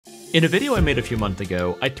In a video I made a few months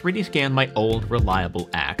ago, I 3D scanned my old reliable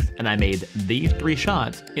axe and I made these 3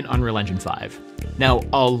 shots in Unreal Engine 5. Now,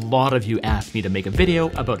 a lot of you asked me to make a video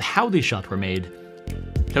about how these shots were made,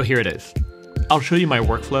 so here it is. I'll show you my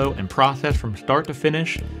workflow and process from start to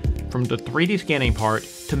finish, from the 3D scanning part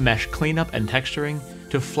to mesh cleanup and texturing,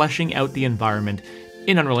 to fleshing out the environment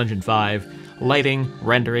in Unreal Engine 5, lighting,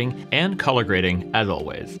 rendering, and color grading as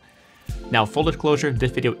always. Now, full disclosure,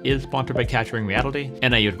 this video is sponsored by Capturing Reality,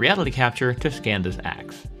 and I use Reality Capture to scan this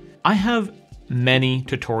axe. I have many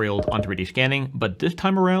tutorials on 3D scanning, but this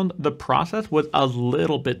time around, the process was a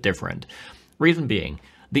little bit different. Reason being,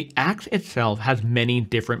 the axe itself has many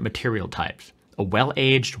different material types. A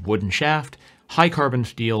well-aged wooden shaft, high carbon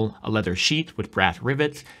steel, a leather sheet with brass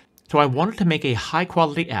rivets. So I wanted to make a high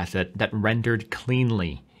quality asset that rendered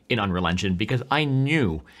cleanly in Unreal Engine because I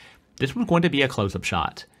knew this was going to be a close-up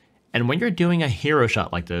shot. And when you're doing a hero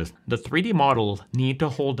shot like this, the 3D models need to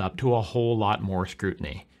hold up to a whole lot more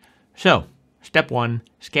scrutiny. So, step 1,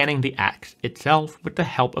 scanning the axe itself with the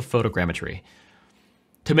help of photogrammetry.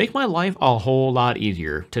 To make my life a whole lot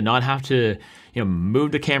easier, to not have to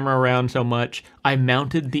move the camera around so much, I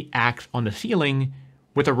mounted the axe on the ceiling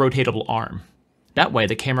with a rotatable arm. That way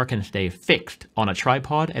the camera can stay fixed on a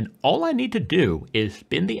tripod, and all I need to do is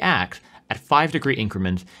spin the axe at 5-degree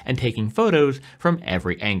increments and taking photos from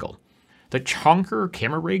every angle. The chonker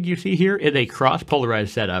camera rig you see here is a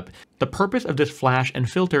cross-polarized setup. The purpose of this flash and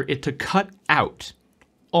filter is to cut out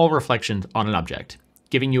all reflections on an object,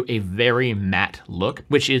 giving you a very matte look,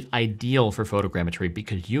 which is ideal for photogrammetry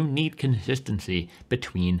because you need consistency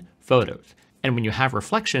between photos. And when you have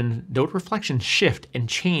reflections, those reflections shift and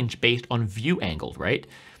change based on view angles, right?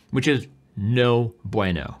 Which is no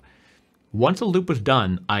bueno. Once a loop was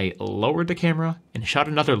done, I lowered the camera and shot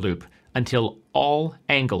another loop until all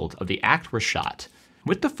angles of the axe were shot.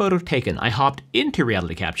 With the photos taken, I hopped into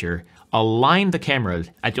Reality Capture, aligned the cameras.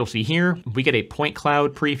 As you'll see here, we get a point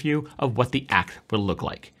cloud preview of what the axe will look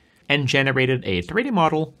like, and generated a 3D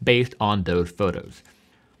model based on those photos.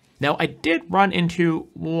 Now, I did run into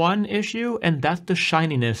one issue, and that's the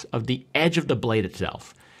shininess of the edge of the blade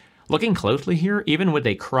itself. Looking closely here, even with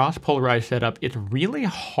a cross-polarized setup, it's really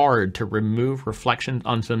hard to remove reflections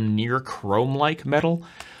on some near chrome-like metal.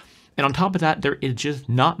 And on top of that, there is just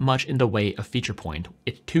not much in the way of feature point.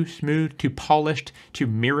 It's too smooth, too polished, too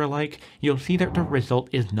mirror-like. You'll see that the result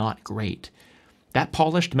is not great. That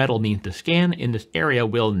polished metal means the scan in this area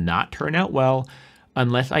will not turn out well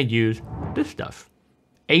unless I use this stuff.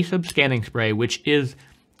 ASUB scanning spray, which is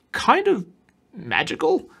kind of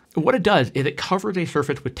magical. What it does is it covers a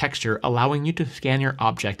surface with texture, allowing you to scan your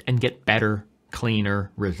object and get better,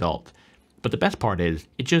 cleaner results. But the best part is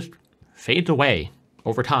it just fades away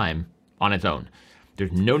over time on its own.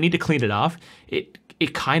 There's no need to clean it off. It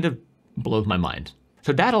kind of blows my mind.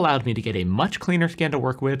 So that allowed me to get a much cleaner scan to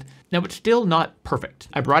work with. Now it's still not perfect.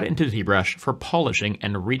 I brought it into ZBrush for polishing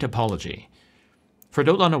and retopology. For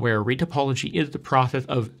those unaware, retopology is the process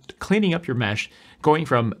of cleaning up your mesh, going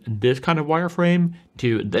from this kind of wireframe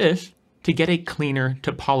to this to get a cleaner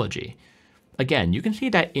topology. Again, you can see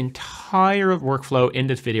that entire workflow in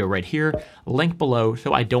this video right here, linked below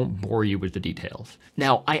so I don't bore you with the details.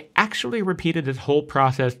 Now, I actually repeated this whole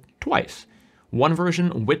process twice. One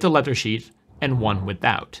version with the leather sheets and one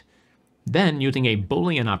without. Then, using a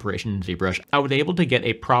Boolean operation in ZBrush, I was able to get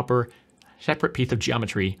a proper separate piece of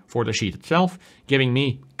geometry for the sheet itself, giving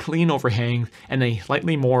me clean overhangs and a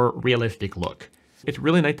slightly more realistic look. It's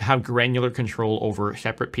really nice to have granular control over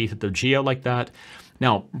separate pieces of geo like that.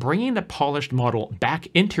 Now, bringing the polished model back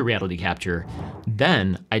into Reality Capture,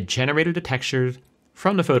 then I generated the textures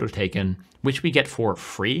from the photos taken, which we get for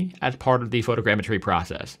free as part of the photogrammetry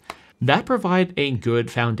process. That provides a good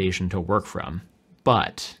foundation to work from,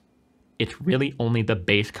 but it's really only the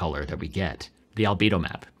base color that we get, the albedo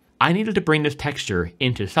map. I needed to bring this texture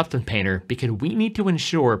into Substance Painter because we need to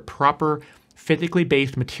ensure proper physically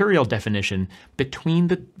based material definition between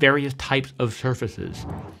the various types of surfaces: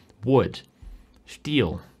 wood,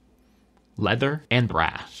 steel, leather, and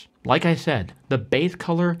brass. Like I said, the base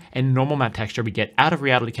color and normal matte texture we get out of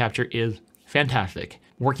Reality Capture is fantastic.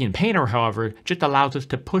 Working in Painter, however, just allows us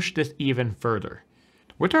to push this even further.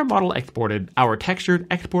 With our model exported, our textures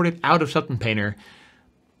exported out of Substance Painter,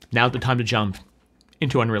 now's the time to jump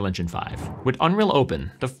into Unreal Engine 5. With Unreal open,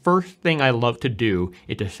 the first thing I love to do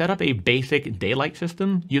is to set up a basic daylight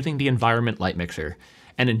system using the environment light mixer.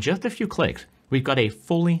 And in just a few clicks, we've got a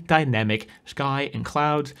fully dynamic sky and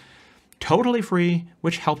clouds, totally free,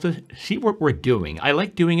 which helps us see what we're doing. I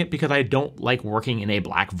like doing it because I don't like working in a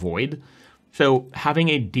black void. So having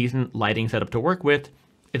a decent lighting setup to work with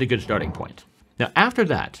is a good starting point. Now after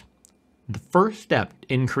that, The first step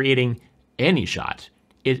in creating any shot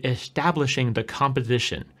is establishing the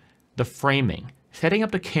composition, the framing, setting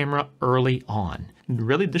up the camera early on.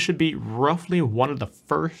 Really, this should be roughly one of the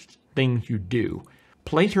first things you do.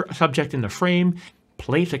 Place your subject in the frame,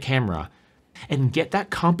 place a camera, and get that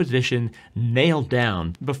composition nailed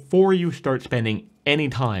down before you start spending any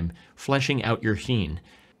time fleshing out your scene.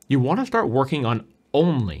 You want to start working on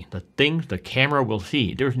only the things the camera will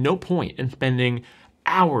see. There's no point in spending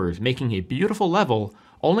hours making a beautiful level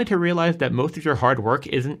only to realize that most of your hard work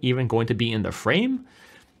isn't even going to be in the frame.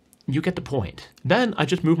 You get the point. Then I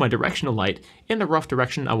just move my directional light in the rough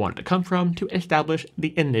direction I want it to come from to establish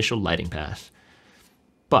the initial lighting pass.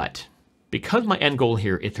 But because my end goal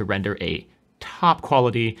here is to render a top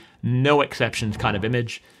quality, no exceptions kind of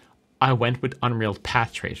image, I went with Unreal's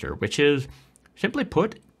Path Tracer, which is, simply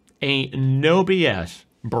put, a no BS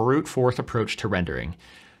brute force approach to rendering.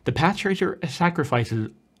 The Path Tracer sacrifices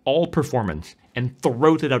all performance and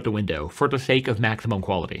throws it out the window for the sake of maximum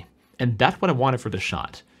quality. And that's what I wanted for this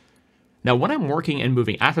shot. Now, when I'm working and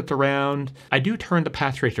moving assets around, I do turn the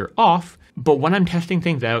Path Tracer off, but when I'm testing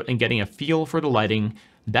things out and getting a feel for the lighting,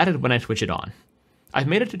 that is when I switch it on. I've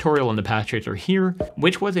made a tutorial on the Path Tracer here,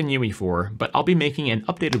 which was in UE4, but I'll be making an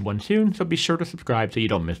updated one soon, so be sure to subscribe so you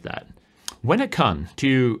don't miss that. When it comes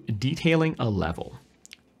to detailing a level,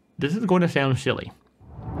 this is going to sound silly,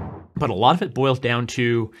 but a lot of it boils down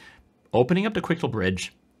to opening up the Quixel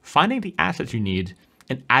Bridge, finding the assets you need,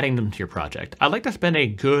 and adding them to your project. I like to spend a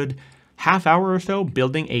good half hour or so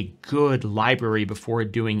building a good library before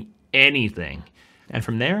doing anything. And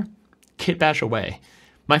from there, kit bash away.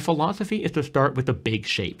 My philosophy is to start with the big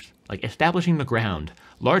shapes, like establishing the ground,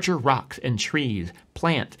 larger rocks and trees,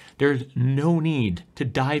 plants. There's no need to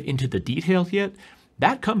dive into the details yet.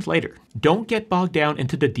 That comes later. Don't get bogged down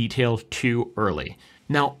into the details too early.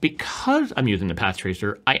 Now, because I'm using the Path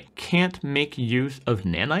Tracer, I can't make use of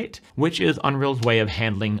Nanite, which is Unreal's way of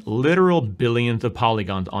handling literal billions of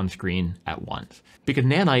polygons on screen at once. Because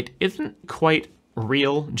Nanite isn't quite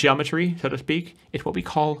real geometry, so to speak. It's what we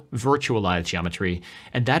call virtualized geometry,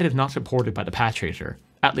 and that is not supported by the Path Tracer,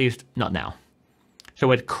 at least not now.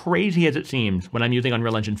 So as crazy as it seems, when I'm using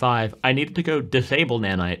Unreal Engine 5, I needed to go disable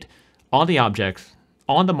Nanite on the objects,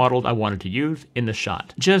 on the models I wanted to use in the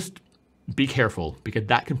shot. Just be careful, because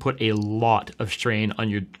that can put a lot of strain on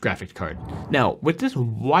your graphics card. Now, with this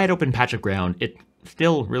wide open patch of ground, it's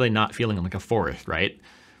still really not feeling like a forest, right?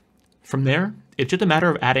 From there, it's just a matter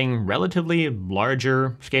of adding relatively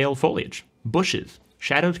larger scale foliage, bushes,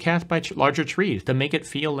 shadows cast by larger trees to make it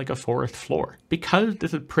feel like a forest floor. Because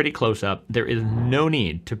this is pretty close up, there is no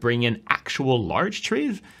need to bring in actual large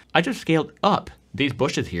trees. I just scaled up these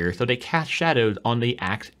bushes here so they cast shadows on the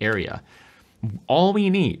axe area. All we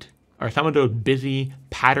need are some of those busy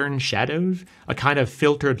pattern shadows, a kind of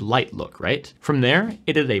filtered light look, right? From there,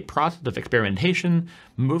 it is a process of experimentation,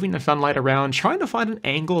 moving the sunlight around, trying to find an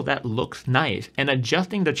angle that looks nice, and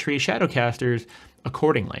adjusting the tree shadow casters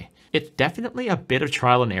accordingly. It's definitely a bit of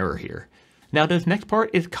trial and error here. Now, this next part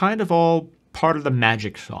is kind of all part of the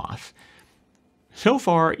magic sauce. So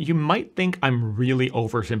far, you might think I'm really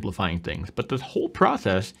oversimplifying things, but this whole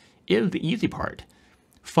process is the easy part.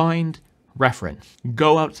 Find reference.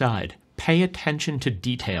 Go outside. Pay attention to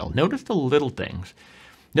detail. Notice the little things.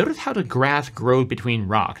 Notice how the grass grows between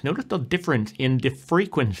rocks. Notice the difference in the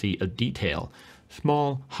frequency of detail.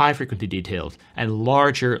 Small, high frequency details and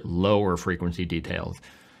larger, lower frequency details.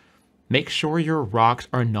 Make sure your rocks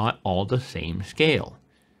are not all the same scale.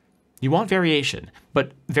 You want variation,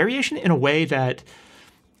 but variation in a way that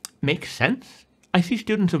makes sense. I see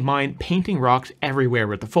students of mine painting rocks everywhere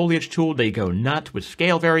with the foliage tool. They go nuts with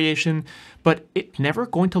scale variation, but it's never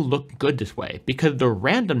going to look good this way because the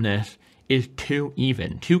randomness is too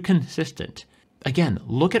even, too consistent. Again,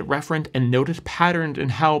 look at reference and notice patterns in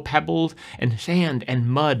how pebbles and sand and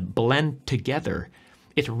mud blend together.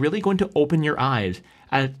 It's really going to open your eyes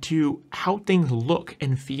as to how things look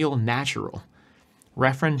and feel natural.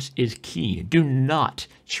 Reference is key. Do not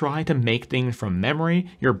try to make things from memory.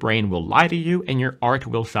 Your brain will lie to you and your art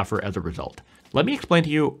will suffer as a result. Let me explain to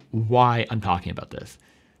you why I'm talking about this.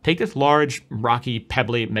 Take this large, rocky,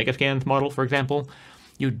 pebbly Megascans model, for example.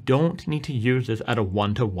 You don't need to use this at a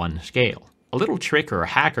 1-to-1 scale. A little trick or a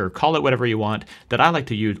hack, or call it whatever you want, that I like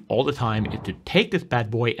to use all the time is to take this bad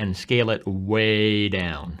boy and scale it way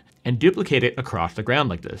down and duplicate it across the ground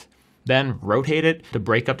like this. Then rotate it to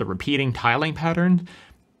break up the repeating tiling patterns,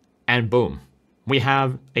 and boom, we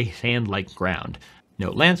have a sand-like ground. No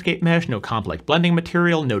landscape mesh, no complex blending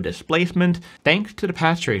material, no displacement. Thanks to the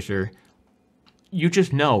Path Tracer, you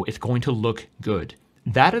just know it's going to look good.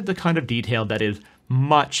 That is the kind of detail that is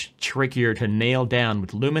much trickier to nail down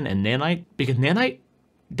with Lumen and Nanite because Nanite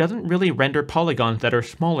doesn't really render polygons that are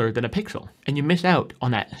smaller than a pixel, and you miss out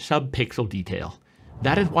on that sub-pixel detail.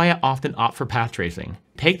 That is why I often opt for path tracing.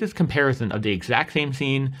 Take this comparison of the exact same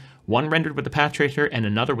scene, one rendered with the path tracer and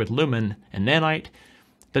another with Lumen and Nanite.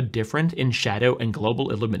 The difference in shadow and global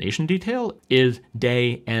illumination detail is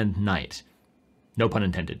day and night. No pun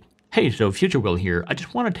intended. Hey, so Future Will here. I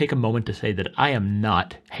just want to take a moment to say that I am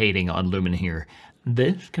not hating on Lumen here.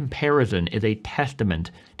 This comparison is a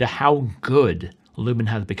testament to how good Lumen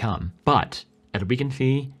has become. But, as we can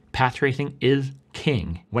see, path tracing is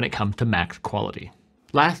king when it comes to max quality.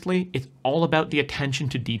 Lastly, it's all about the attention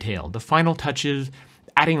to detail, the final touches,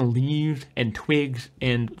 adding leaves and twigs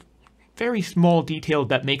and very small details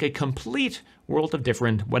that make a complete world of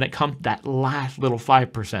difference when it comes to that last little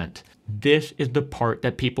 5%. This is the part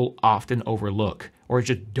that people often overlook, or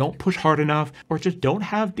just don't push hard enough, or just don't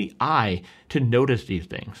have the eye to notice these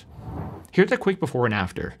things. Here's a quick before and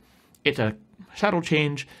after. It's a subtle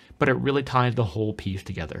change, but it really ties the whole piece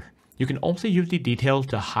together. You can also use the details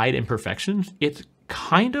to hide imperfections. It's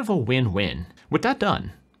kind of a win-win. With that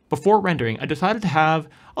done, before rendering, I decided to have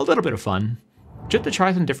a little bit of fun. Just to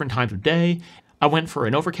try some different times of day, I went for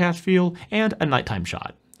an overcast feel and a nighttime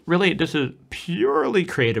shot. Really, this is purely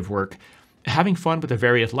creative work. Having fun with the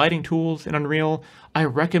various lighting tools in Unreal, I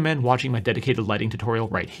recommend watching my dedicated lighting tutorial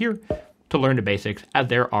right here to learn the basics, as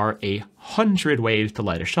there are 100 ways to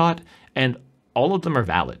light a shot, and all of them are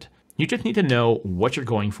valid. You just need to know what you're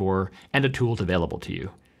going for and the tools available to you.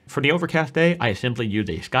 For the overcast day, I simply use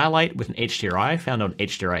a skylight with an HDRI found on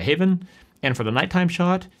HDRI Haven, and for the nighttime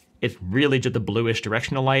shot, it's really just a bluish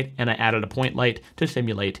directional light, and I added a point light to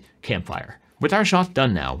simulate campfire. With our shots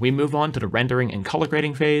done now, we move on to the rendering and color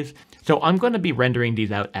grading phase, so I'm going to be rendering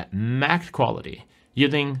these out at max quality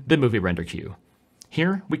using the movie render queue.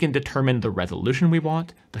 Here, we can determine the resolution we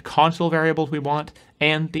want, the console variables we want,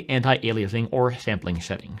 and the anti-aliasing or sampling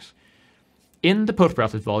settings. In the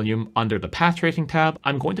post-process volume, under the path tracing tab,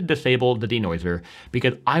 I'm going to disable the denoiser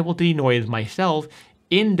because I will denoise myself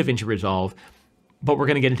in Davinci Resolve, but we're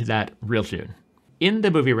going to get into that real soon. In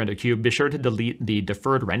the movie render queue, be sure to delete the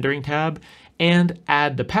deferred rendering tab and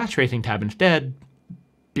add the path tracing tab instead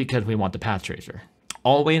because we want the path tracer.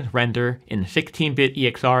 Always render in 16-bit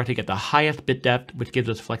EXR to get the highest bit depth, which gives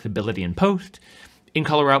us flexibility in post. In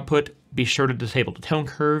color output, be sure to disable the tone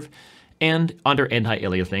curve, and under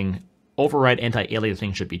anti-aliasing, override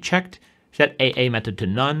anti-aliasing should be checked. Set AA method to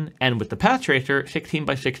none, and with the path tracer,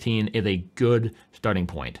 16:16 is a good starting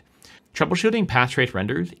point. Troubleshooting path trace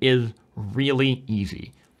renders is really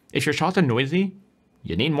easy. If your shots are noisy,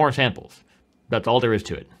 you need more samples. That's all there is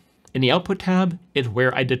to it. In the output tab is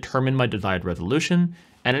where I determine my desired resolution,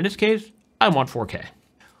 and in this case, I want 4K.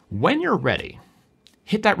 When you're ready,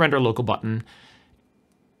 hit that render local button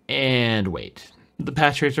and wait. The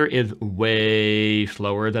path tracer is way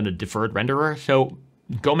slower than a deferred renderer, so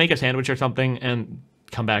go make a sandwich or something and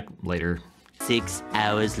come back later. 6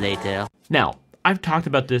 hours later. Now, I've talked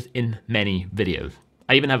about this in many videos.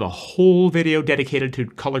 I even have a whole video dedicated to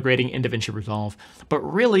color grading in Davinci Resolve, but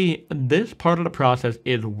really, this part of the process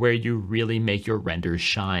is where you really make your renders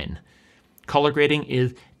shine. Color grading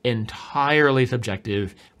is entirely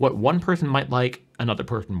subjective. What one person might like, another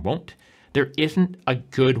person won't. There isn't a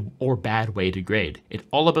good or bad way to grade. It's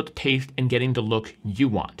all about the taste and getting the look you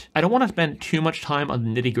want. I don't want to spend too much time on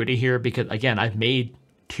the nitty-gritty here because, again, I've made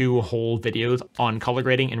 2 whole videos on color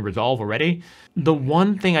grading in Resolve already. The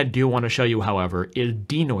one thing I do want to show you, however, is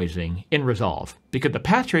denoising in Resolve, because the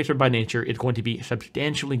path tracer by nature is going to be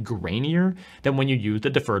substantially grainier than when you use the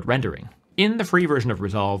deferred rendering. In the free version of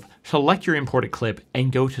Resolve, select your imported clip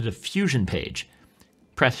and go to the Fusion page.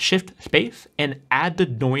 Press Shift Space and add the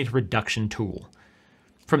noise reduction tool.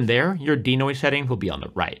 From there, your denoise settings will be on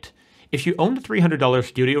the right. If you own the $300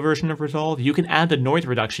 studio version of Resolve, you can add the noise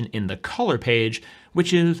reduction in the color page,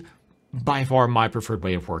 which is by far my preferred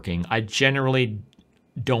way of working. I generally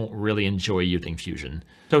don't really enjoy using Fusion.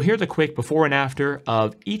 So here's a quick before and after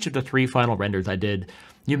of each of the 3 final renders I did.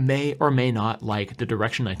 You may or may not like the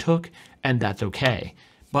direction I took, and that's okay.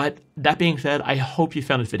 But that being said, I hope you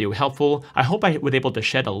found this video helpful. I hope I was able to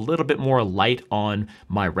shed a little bit more light on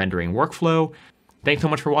my rendering workflow. Thanks so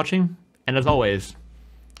much for watching, and as always,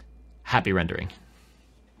 happy rendering.